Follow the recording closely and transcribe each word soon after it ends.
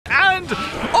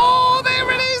oh,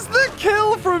 there it is, the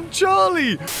kill from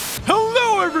Charlie.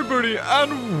 Hello, everybody,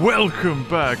 and welcome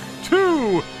back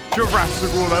to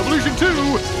Jurassic World Evolution 2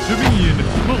 Dominion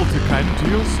Multi-Kind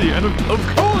DLC. And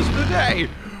of course, today,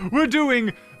 we're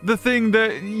doing the thing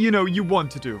that, you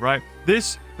want to do, right?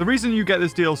 The reason you get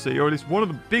this DLC, or at least one of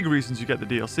the big reasons you get the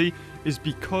DLC, is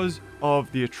because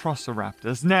of the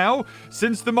Atrociraptors. Now,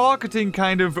 since the marketing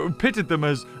kind of pitted them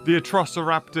as the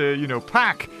Atrociraptor,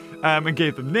 pack, and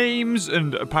gave them names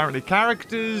and apparently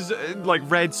characters, like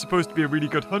Red's supposed to be a really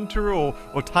good hunter, or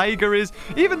Tiger is,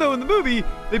 even though in the movie,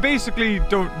 they basically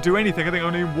don't do anything. I think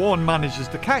only one manages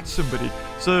to catch somebody.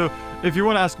 So, if you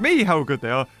want to ask me how good they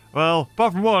are, well,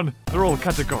 apart from one, they're all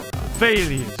category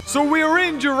failures. So we are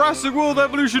in Jurassic World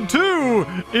Evolution 2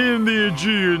 in the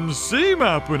Aegean Sea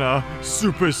map in our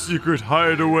super secret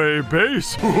hideaway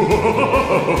base.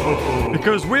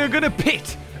 Because we're gonna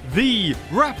pit the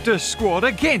Raptor squad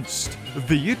against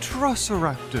the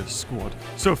Atrociraptor squad.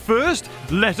 So first,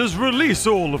 let us release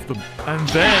all of them. And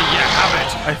there you have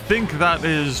it. I think that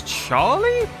is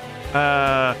Charlie?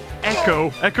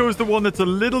 Echo. Echo is the one that's a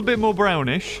little bit more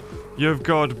brownish. You've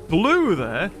got Blue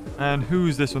there. And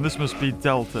who's this one? This must be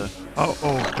Delta.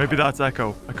 Oh, maybe that's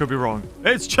Echo. I could be wrong.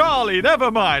 It's Charlie,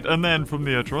 never mind. And then from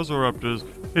the Atrociraptors,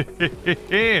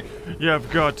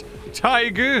 you've got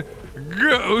Tiger,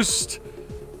 Ghost,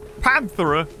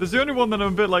 Pantera. There's the only one that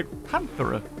I'm a bit like,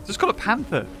 Panthera. Just call it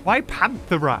Panther. Why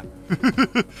Panthera?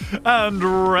 And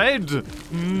Red.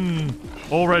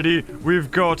 Already, we've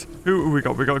got... Who we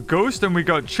got? We got Ghost and we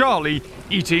got Charlie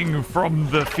eating from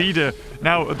the feeder.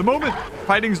 Now, at the moment,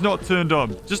 fighting's not turned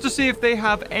on. Just to see if they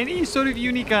have any sort of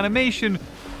unique animation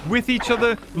with each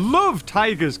other. Love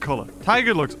Tiger's color.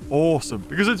 Tiger looks awesome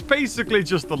because it's basically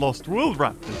just the Lost World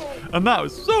Raptors. And that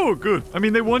was so good. I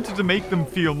mean, they wanted to make them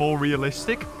feel more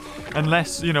realistic.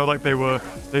 Unless, like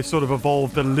they sort of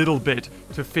evolved a little bit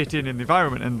to fit in the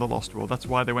environment in the Lost World. That's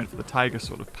why they went for the tiger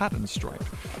sort of pattern stripe.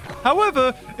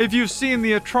 However, if you've seen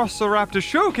the Atrociraptor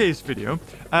showcase video,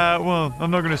 well,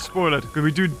 I'm not going to spoil it, because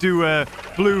we do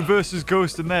Blue versus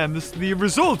Ghost in there, and the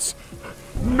results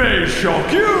may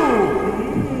shock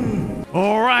you!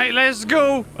 Alright, let's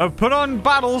go! I've put on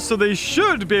battles, so they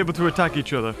should be able to attack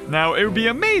each other. Now, it would be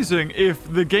amazing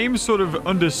if the game sort of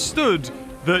understood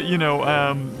that,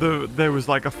 there was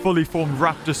like a fully formed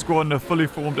Raptor squad and a fully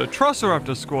formed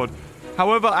Atrociraptor squad.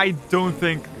 However, I don't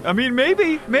think... I mean,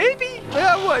 maybe.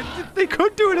 Yeah, they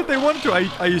could do it if they wanted to,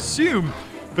 I assume.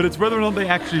 But it's whether or not they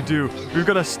actually do. We've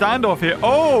got a standoff here.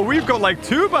 Oh, we've got like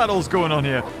 2 battles going on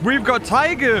here. We've got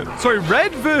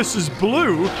Red versus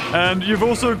Blue. And you've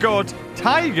also got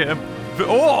Tiger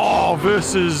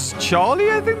versus Charlie,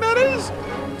 I think that is.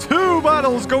 2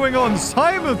 battles going on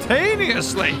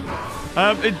simultaneously.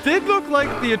 It did look like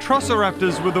the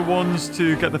Atrociraptors were the ones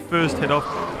to get the first hit off,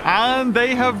 and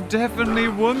they have definitely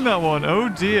won that one. Oh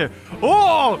dear.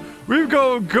 Oh, we've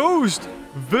got Ghost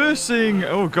versing...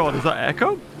 Oh god, is that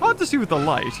Echo? Hard to see with the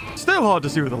light. Still hard to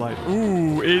see with the light.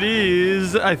 Ooh, it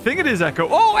is... I think it is Echo.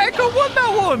 Oh, Echo won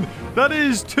that one! That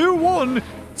is 2-1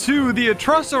 to the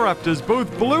Atrociraptors.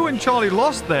 Both Blue and Charlie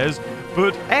lost theirs,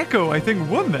 but Echo, I think,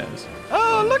 won theirs.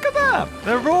 Oh, look at that.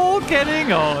 They're all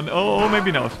getting on. Oh,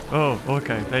 maybe not. Oh,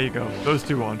 okay. There you go. Those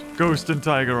 2 won. Ghost and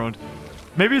Tiger on.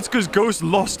 Maybe it's because Ghost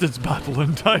lost its battle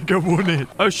and Tiger won it.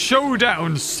 A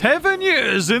showdown 7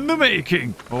 years in the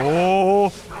making.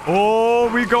 Oh,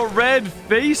 we got Red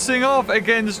facing off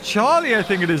against Charlie, I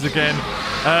think it is again.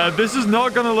 This is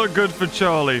not going to look good for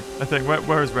Charlie, I think.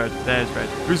 Where is Red? There's Red.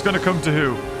 Who's going to come to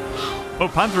who? Oh,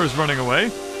 Panther is running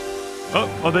away. Oh,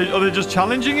 are they just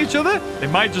challenging each other? They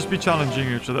might just be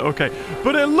challenging each other. Okay.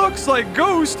 But it looks like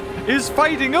Ghost is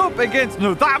fighting up against...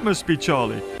 No, that must be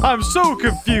Charlie. I'm so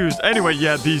confused. Anyway,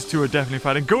 yeah, these 2 are definitely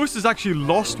fighting. Ghost has actually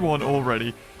lost one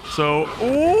already. So...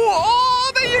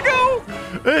 Oh, there you go.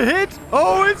 A hit.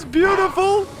 Oh, it's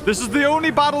beautiful. This is the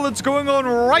only battle that's going on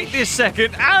right this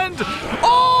second. And...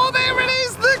 Oh, there it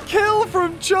is. The kill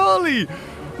from Charlie.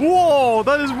 Whoa,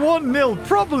 that is 1-0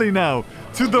 probably now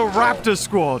to the Raptor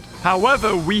squad.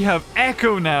 However, we have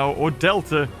Echo now, or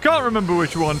Delta, can't remember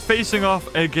which one, facing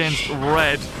off against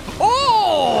Red.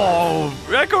 Oh!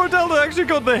 Echo and Delta actually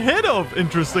got the hit off,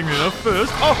 interestingly enough,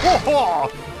 first. Oh!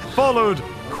 Followed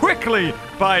quickly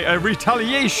by a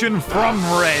retaliation from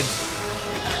Red.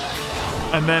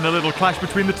 And then a little clash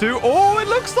between the 2. Oh, it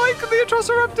looks like the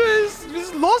Atrociraptor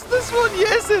has lost this one.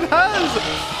 Yes, it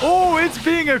has. Oh, it's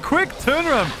being a quick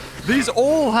turnaround. These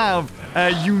all have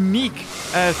unique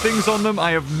things on them.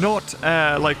 I have not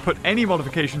put any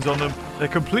modifications on them. They're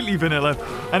completely vanilla.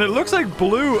 And it looks like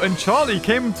Blue and Charlie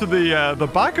came to the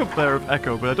backup there of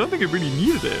Echo, but I don't think it really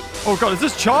needed it. Oh god, is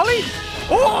this Charlie?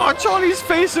 Oh, Charlie's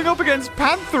facing up against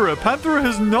Pantera. Pantera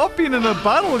has not been in a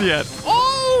battle yet.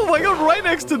 Oh my god, right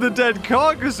next to the dead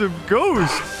carcass of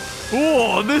Ghost.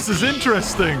 Oh, this is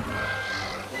interesting.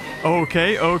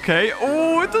 Okay.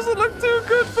 Oh, it doesn't look too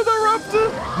good for the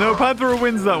Raptor. No, Pantera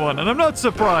wins that one. And I'm not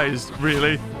surprised,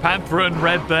 really. Pantera and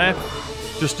Red there.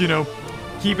 Just, you know,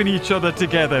 keeping each other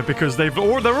together because they're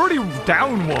already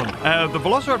down one. The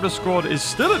Velociraptor squad is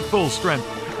still at full strength.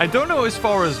 I don't know as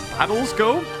far as battles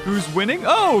go. Who's winning?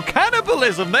 Oh,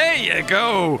 cannibalism. There you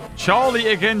go. Charlie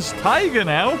against Tiger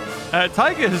now.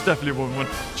 Tiger has definitely won one.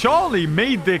 Charlie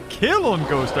made the kill on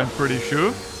Ghost, I'm pretty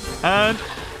sure. And...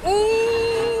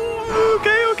 oh,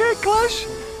 okay, clash.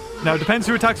 Now, depends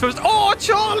who attacks first. Oh,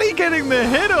 Charlie getting the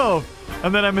hit off.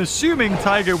 And then I'm assuming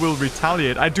Tiger will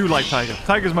retaliate. I do like Tiger.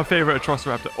 Tiger's my favorite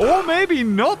Atrociraptor. Or maybe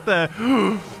not there.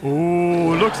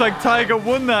 Oh, looks like Tiger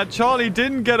won that. Charlie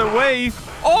didn't get away.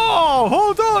 Oh,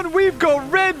 hold on. We've got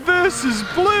Red versus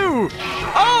Blue.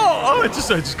 Oh, I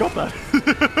just got that.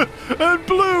 And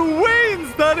Blue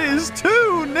wins. That is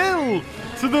 2-0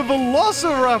 to the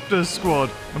Velociraptor squad.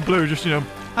 And Blue just, you know,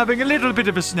 having a little bit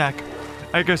of a snack.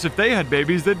 I guess if they had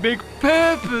babies, they'd make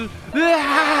purple.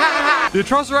 The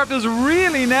Atrociraptors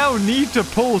really now need to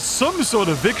pull some sort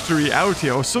of victory out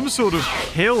here, or some sort of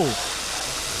kill.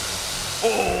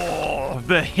 Oh,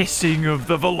 the hissing of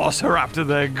the Velociraptor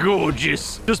there.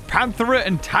 Gorgeous. Just Pantera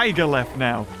and Tiger left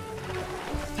now.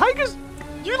 Tiger's...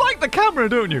 you like the camera,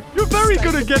 don't you? You're very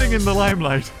good at getting in the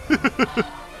limelight.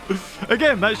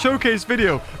 Again, that showcase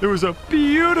video, there was a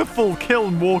beautiful kill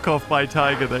and walk off by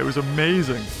Tiger there. It was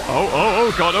amazing.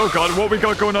 Oh god, what we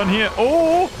got going on here?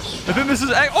 Oh, I think this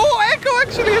is... oh, Echo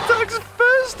actually attacks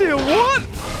first here. What?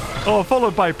 Oh,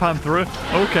 followed by Pantera.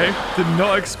 Okay, did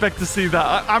not expect to see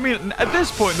that. I mean, at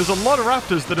this point, there's a lot of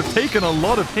Raptors that have taken a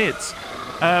lot of hits.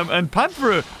 And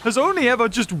Pantera has only ever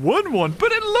just won one,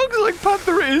 but it looks like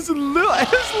Pantera has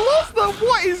lost that.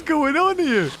 What is going on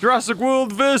here? Jurassic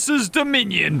World versus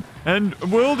Dominion. And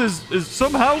World is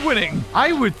somehow winning.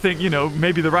 I would think, you know,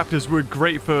 maybe the Raptors were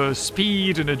great for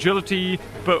speed and agility,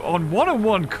 but on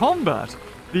one-on-one combat,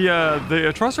 the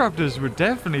Atrociraptors would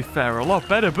definitely fare a lot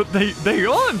better, but they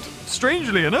aren't,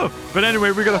 strangely enough. But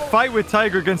anyway, we got a fight with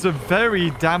Tiger against a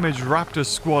very damaged Raptor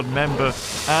squad member.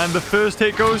 And the first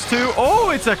hit goes to...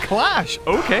 oh, it's a clash.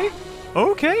 Okay.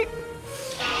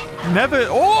 Never...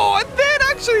 oh, and then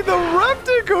actually the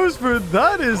Raptor goes for...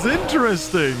 that is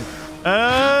interesting.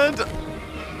 And...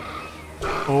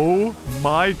 oh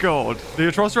my god. The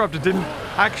Atrociraptor didn't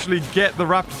actually get the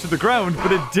Raptor to the ground,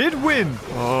 but it did win.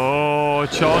 Oh,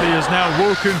 Charlie is now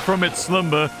woken from its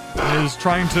slumber and is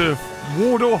trying to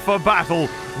ward off a battle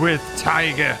with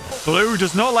Tiger. Blue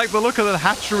does not like the look of the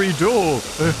hatchery door.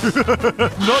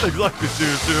 Not exactly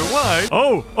sure why.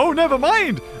 Oh, never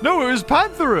mind. No, it was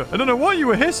Pantera. I don't know what you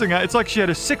were hissing at. It's like she had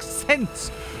a sixth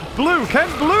sense. Blue, can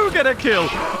Blue get a kill?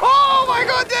 Oh my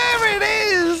god, there it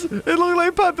is! It looked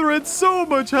like Panther had so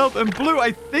much health, and Blue,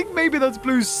 I think maybe that's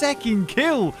Blue's second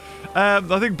kill. I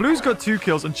think Blue's got 2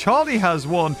 kills, and Charlie has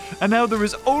 1, and now there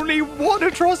is only 1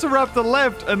 Atrociraptor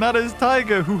left, and that is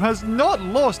Tiger, who has not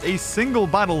lost a single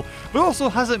battle, but also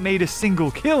hasn't made a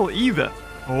single kill either.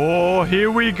 Oh,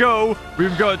 here we go.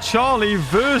 We've got Charlie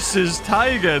versus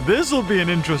Tiger. This will be an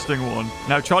interesting one.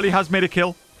 Now, Charlie has made a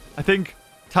kill. I think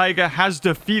Tiger has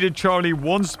defeated Charlie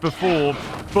once before,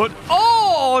 but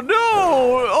oh no!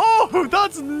 Oh,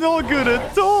 that's not good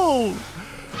at all.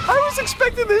 I was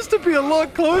expecting this to be a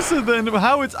lot closer than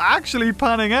how it's actually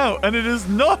panning out, and it is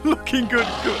not looking good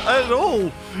at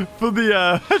all for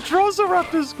the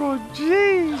Atrociraptor squad.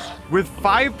 Jeez. With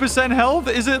 5% health,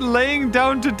 is it laying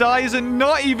down to die? Is it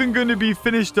not even going to be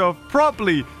finished off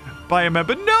properly by a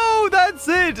member? No, that's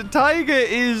it. Tiger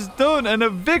is done, and a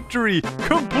victory.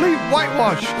 Complete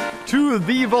whitewash to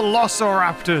the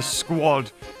Velociraptor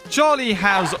squad. Charlie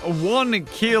has 1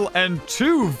 kill and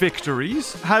 2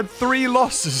 victories, had 3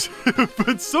 losses,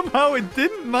 but somehow it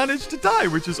didn't manage to die,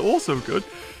 which is also good.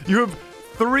 You have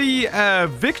 3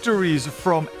 victories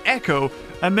from Echo,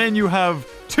 and then you have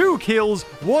 2 kills,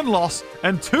 1 loss,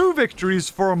 and 2 victories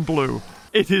from Blue.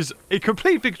 It is a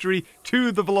complete victory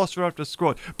to the Velociraptor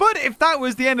squad. But if that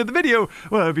was the end of the video,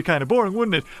 well, it'd be kind of boring,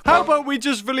 wouldn't it? How about we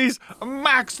just release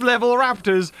max level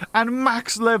Raptors and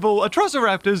max level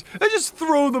Atrociraptors and just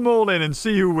throw them all in and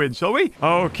see who wins, shall we?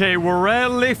 Okay, we're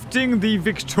airlifting the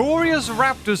victorious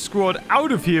Raptor squad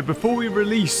out of here before we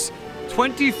release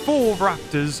 24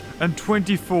 Raptors and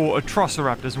 24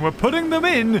 Atrociraptors. And we're putting them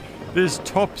in this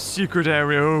top secret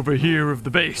area over here of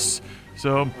the base.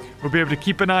 So we'll be able to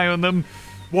keep an eye on them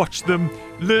watch them,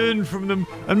 learn from them,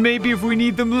 and maybe if we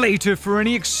need them later for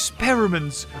any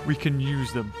experiments, we can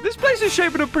use them. This place is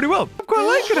shaping up pretty well. I'm quite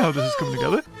liking how this is coming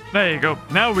together. There you go.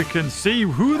 Now we can see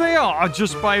who they are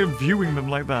just by viewing them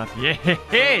like that.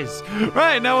 Yes!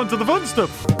 Right, now on to the fun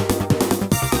stuff.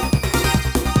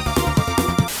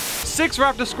 6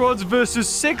 Raptor squads versus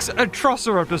 6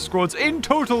 Atrociraptor squads, in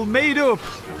total made up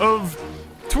of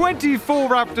 24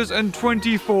 Raptors and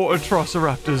 24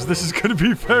 Atrociraptors. This is going to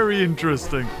be very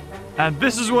interesting. And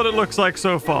this is what it looks like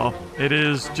so far. It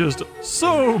is just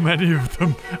so many of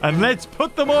them. And let's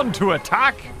put them on to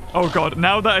attack. Oh god,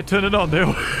 now that I turn it on, they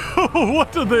all...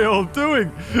 what are they all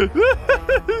doing?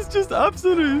 It's just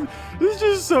absolutely... There's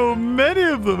just so many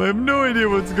of them. I have no idea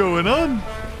what's going on.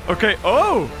 Okay,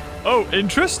 oh,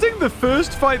 interesting. The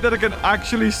first fight that I can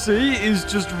actually see is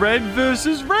just red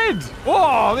versus red.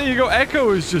 Oh, there you go. Echo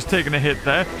is just taking a hit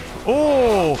there.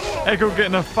 Oh, Echo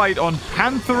getting a fight on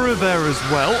Pantera there as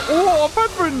well. Oh,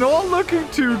 Pantera not looking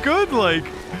too good, like.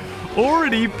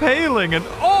 Already paling. And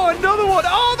oh, another one.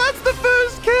 Oh, that's the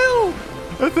first kill.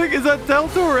 I think, is that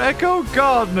Delta or Echo?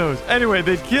 God knows. Anyway,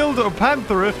 they killed a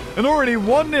Pantera and already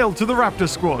 1-0 to the Raptor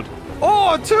squad.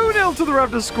 Oh, 2-0 to the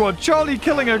Raptor squad. Charlie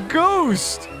killing a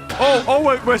ghost. Oh,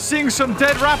 wait, we're seeing some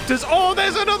dead raptors. Oh,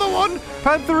 there's another one.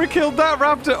 Pantera killed that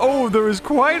raptor. Oh, there is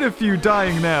quite a few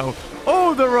dying now.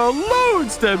 Oh, there are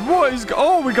loads dead. What is...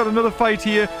 Oh, we got another fight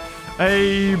here.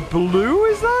 A blue,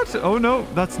 is that? Oh, no,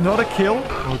 that's not a kill.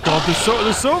 Oh, God,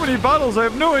 there's so many battles. I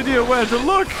have no idea where to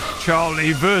look.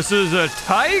 Charlie versus a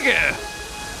tiger.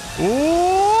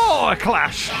 Oh, a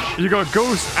clash. You got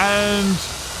Ghost and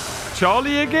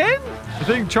Charlie again? I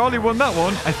think Charlie won that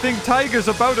one. I think Tiger's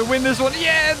about to win this one.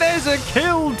 Yeah, there's a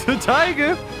kill to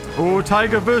Tiger. Oh,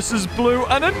 Tiger versus Blue.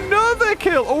 And another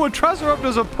kill. Oh,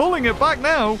 Atrociraptors are pulling it back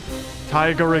now.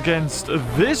 Tiger against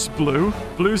this Blue.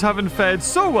 Blue's haven't fared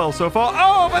so well so far.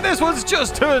 Oh, but this one's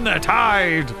just turned the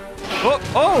tide.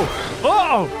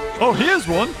 Oh, here's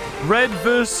one. Red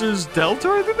versus Delta,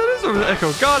 I think that is. Or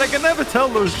Echo. God, I can never tell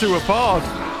those two apart.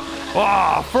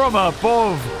 Oh, from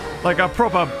above. Like a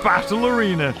proper battle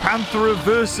arena. Pantera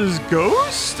versus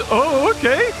Ghost? Oh,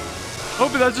 okay.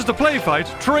 Hopefully that's just a play fight.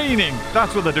 Training.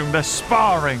 That's what they're doing. They're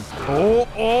sparring.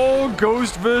 Oh,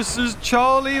 Ghost versus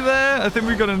Charlie there. I think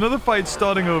we got another fight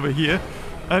starting over here.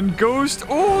 And Ghost,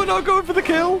 oh, not going for the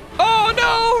kill. Oh,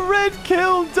 no. Red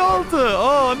killed Delta.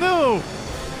 Oh, no.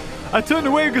 I turned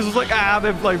away because I was like,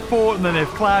 they've like fought and then they've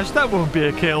clashed. That won't be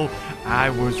a kill.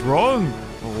 I was wrong.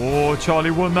 Oh,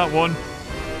 Charlie won that one.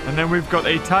 And then we've got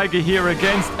a Tiger here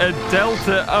against a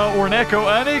Delta or an Echo,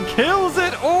 and it kills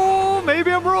it. Oh,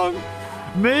 maybe I'm wrong.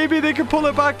 Maybe they can pull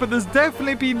it back, but there's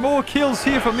definitely been more kills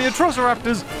here from the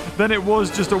Atrociraptors than it was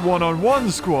just a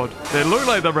one-on-one squad. They look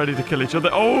like they're ready to kill each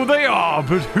other. Oh, they are,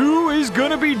 but who is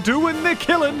going to be doing the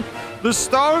killing? The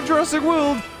star of Jurassic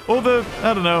World or the,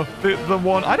 I don't know, the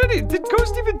one. I don't know, did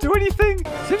Ghost even do anything?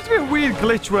 Seems to be a weird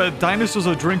glitch where dinosaurs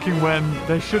are drinking when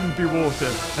there shouldn't be water.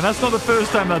 And that's not the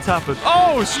first time that's happened.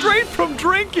 Oh, straight from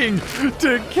drinking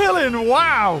to killing.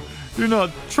 Wow. Do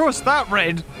not trust that,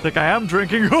 Red. Like I am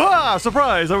drinking. Ah,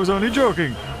 surprise, I was only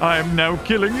joking. I'm now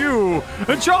killing you.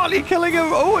 And Charlie killing him.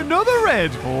 Oh, another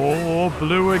Red. Oh,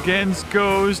 Blue against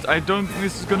Ghost. I don't think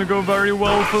this is going to go very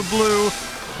well for Blue.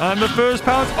 And the first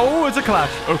pounce. Oh, it's a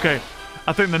clash. Okay.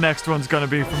 I think the next one's going to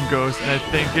be from Ghost. And I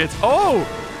think it's...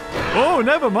 Oh,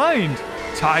 never mind.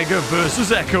 Tiger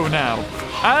versus Echo now.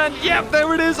 And yep,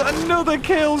 there it is. Another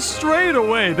kill straight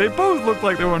away. They both look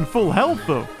like they were on full health,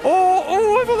 though.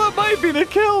 Oh, I thought that might have been a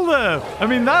kill there. I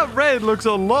mean, that red looks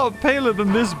a lot paler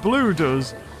than this blue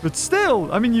does. But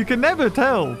still, I mean, you can never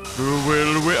tell. Who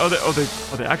will win?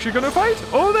 Are they actually going to fight?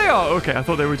 Oh, they are. Okay, I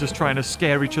thought they were just trying to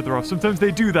scare each other off. Sometimes they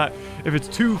do that if it's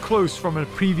too close from a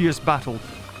previous battle.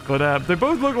 But they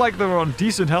both look like they're on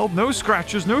decent health. No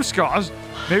scratches, no scars.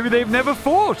 Maybe they've never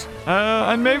fought.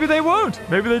 And maybe they won't.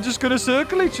 Maybe they're just going to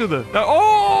circle each other.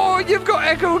 Oh, you've got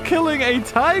Echo killing a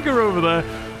tiger over there.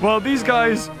 Well, these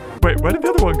guys... Wait, where did the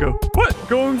other one go? What?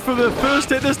 Going for the first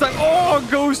hit this time. Oh,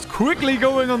 Ghost quickly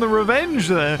going on the revenge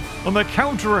there. On the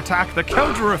counter-attack, the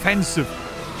counter-offensive.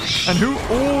 And who?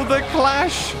 Oh, the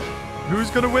clash.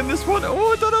 Who's going to win this one?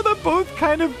 Oh, I don't know. They're both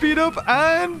kind of beat up.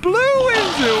 And Blue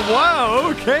wins it. Wow,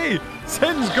 okay.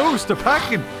 Sends Ghost to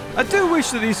packing. I do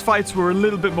wish that these fights were a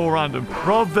little bit more random,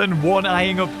 rather than one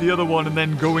eyeing up the other one and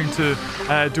then going to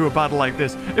do a battle like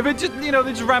this. If it just, you know,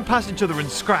 they just ran past each other and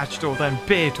scratched or then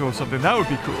bit or something, that would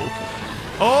be cool.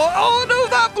 Oh no,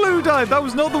 that Blue died. That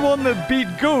was not the one that beat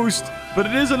Ghost, but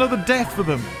it is another death for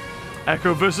them.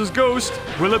 Echo versus Ghost.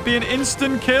 Will it be an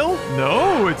instant kill?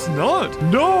 No, it's not.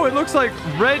 No, it looks like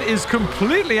Red is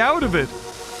completely out of it.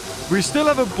 We still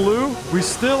have a blue. We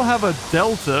still have a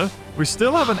delta. We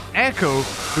still have an echo.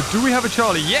 But do we have a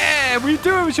Charlie? Yeah, we do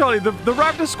have a Charlie. The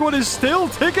Raptor squad is still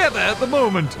together at the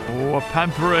moment. Oh, a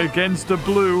Pantera against a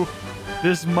blue.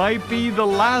 This might be the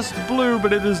last blue,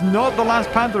 but it is not the last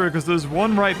Pantera because there's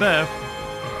one right there.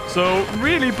 So,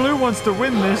 really, blue wants to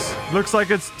win this. Looks like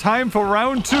it's time for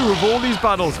round 2 of all these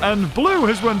battles. And blue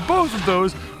has won both of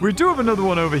those. We do have another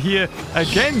one over here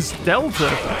against Delta.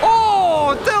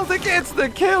 Oh, Delta gets the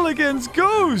kill against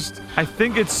Ghost. I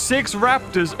think it's 6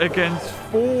 Raptors against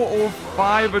 4 or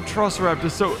 5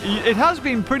 Atrociraptors. So, it has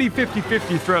been pretty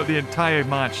 50-50 throughout the entire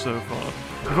match so far.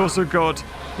 We've also got...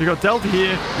 You got Delta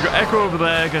here. You got Echo over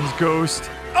there against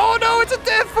Ghost. Oh no, it's a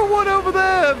death for one over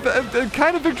there. A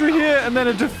kind of victory here and then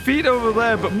a defeat over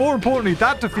there. But more importantly,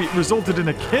 that defeat resulted in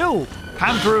a kill.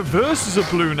 Pantera versus a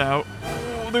blue now.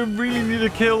 Oh, they really need a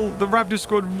kill. The Raptor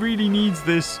squad really needs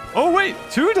this. Oh wait,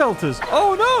 2 Deltas.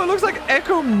 Oh no, it looks like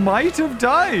Echo might have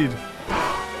died.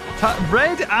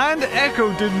 Red and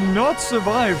Echo did not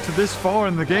survive to this far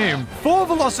in the game. 4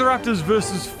 Velociraptors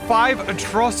versus 5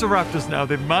 Atrociraptors now.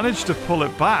 They've managed to pull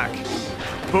it back.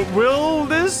 But will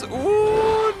this...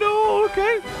 Oh, no,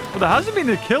 okay. Well, there hasn't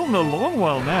been a kill in a long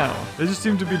while now. They just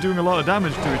seem to be doing a lot of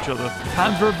damage to each other.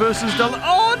 Pantera versus Delta.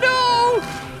 Oh, no!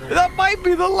 That might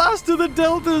be the last of the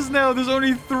Deltas now. There's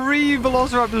only 3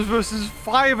 Velociraptors versus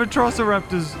 5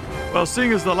 Atrociraptors. Well,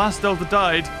 seeing as the last Delta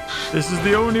died, this is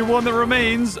the only one that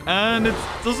remains, and it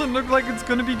doesn't look like it's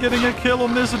going to be getting a kill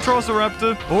on this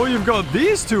Atrociraptor. Oh, you've got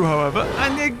these 2, however,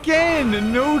 and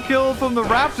again, no kill from the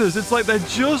Raptors. It's like they're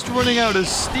just running out of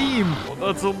steam. Oh,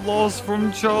 that's a loss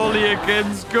from Charlie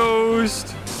against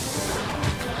Ghost.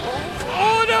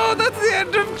 Oh no, that's the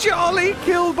end of Charlie,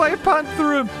 killed by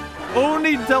Pantera.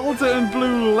 Only Delta and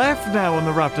Blue left now on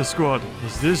the Raptor squad.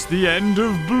 Is this the end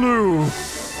of Blue?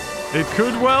 It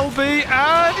could well be,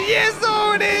 and yes,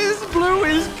 oh, it is! Blue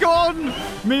is gone!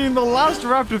 Meaning the last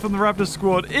Raptor from the Raptor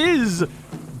squad is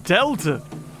Delta.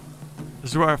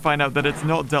 This is where I find out that it's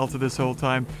not Delta this whole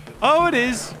time. Oh, it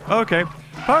is. Okay.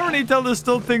 Apparently, Delta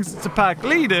still thinks it's a pack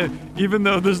leader, even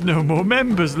though there's no more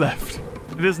members left.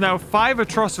 It is now 5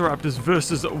 Atrociraptors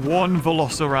versus 1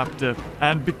 Velociraptor.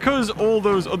 And because all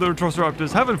those other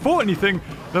Atrociraptors haven't fought anything,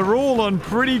 they're all on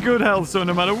pretty good health, so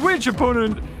no matter which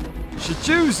opponent she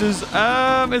chooses,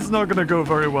 it's not going to go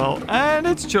very well. And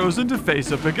it's chosen to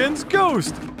face up against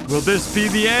Ghost. Will this be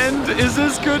the end? Is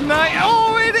this good night?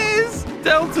 Oh, it is!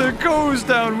 Delta goes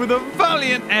down with a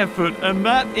valiant effort, and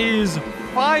that is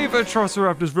 5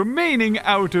 Atrociraptors remaining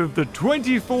out of the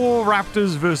 24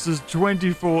 Raptors versus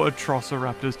 24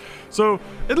 Atrociraptors. So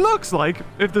it looks like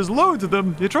if there's loads of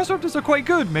them, the Atrociraptors are quite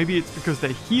good. Maybe it's because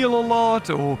they heal a lot,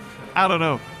 or I don't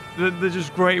know. They're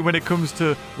just great when it comes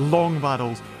to long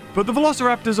battles. But the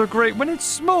Velociraptors are great when it's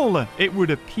smaller, it would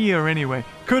appear anyway.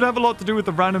 Could have a lot to do with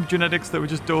the random genetics that were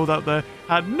just doled out there.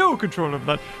 Had no control of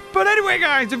that. But anyway,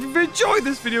 guys, if you've enjoyed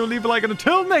this video, leave a like. And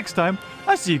until next time,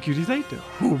 I'll see you cuties later.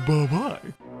 Oh,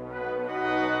 bye-bye.